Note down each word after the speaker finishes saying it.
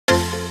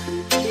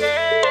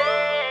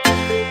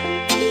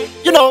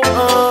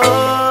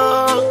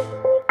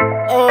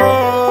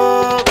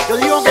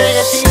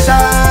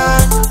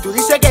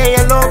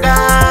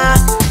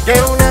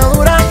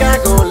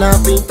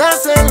pinta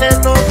se le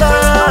nota.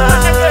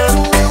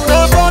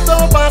 Una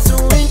foto pa' su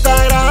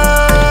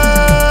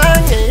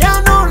Instagram.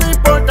 Ella no le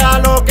importa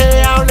lo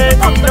que hable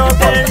ni lo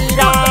que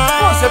dirá.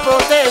 Se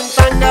postea en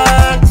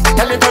tanga,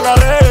 calienta la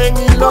red en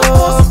hilo.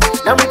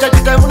 La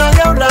muchachita es una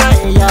diabla,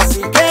 ella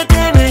sí que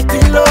tiene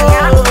estilo.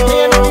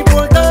 Ella no le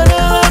importa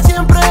nada,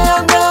 siempre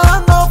anda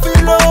dando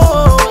filo.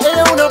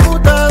 Ella es una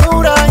puta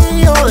dura,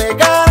 hijo de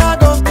cara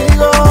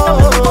contigo.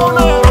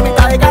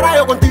 Mamita de cara,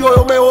 yo contigo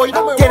yo me voy.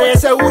 Tiene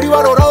seguro y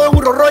valorado en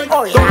un Roll Royce.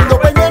 Todo el mundo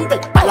pendiente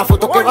a la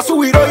foto que va a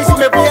subir hoy. Si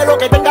me pide lo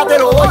que tenga te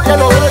lo doy, te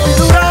lo doy. Mi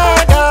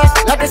duraka,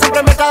 la que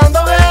siempre me está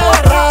dando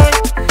guerra.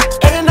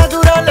 Eres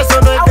natural,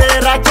 eso no es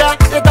de racha.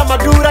 Está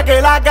más dura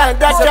que la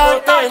garracha.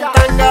 En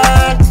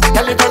tanga,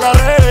 calienta la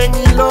red en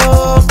hilo.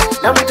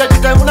 La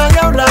muchachita es una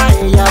diabla,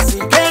 ella sí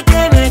que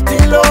tiene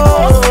estilo.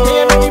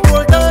 Ella no le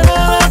importa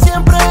nada,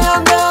 siempre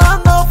anda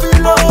dando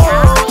filo.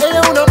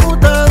 Ella es una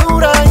puta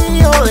dura,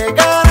 hijo de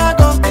cara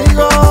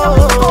contigo.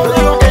 Yo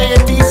digo que ella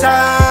es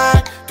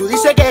tiza, tú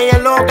dices que ella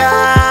es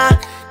loca,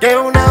 que es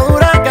una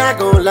duraka,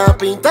 con la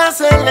pinta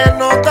se le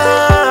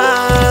nota.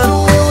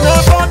 Sube una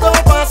foto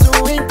pa'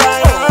 su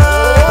Instagram.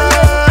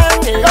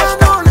 Ella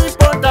no le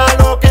importa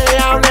lo que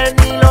hable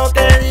ni lo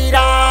que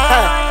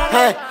dirá.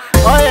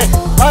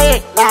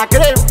 Oye, la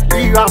crema,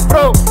 Livan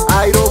Pro,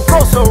 Iron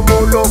Pro,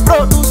 somos los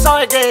pros. Tú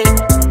sabes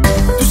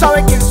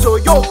quién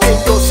soy yo,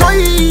 quién yo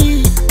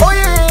soy.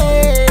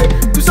 Oye,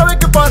 tú sabes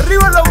que para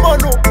arriba la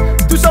mano,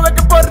 tú sabes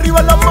que para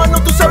arriba la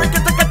mano, tú sabes que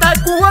te cata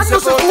el cubano se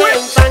fue.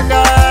 En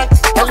tanga,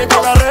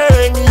 calienta la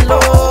red en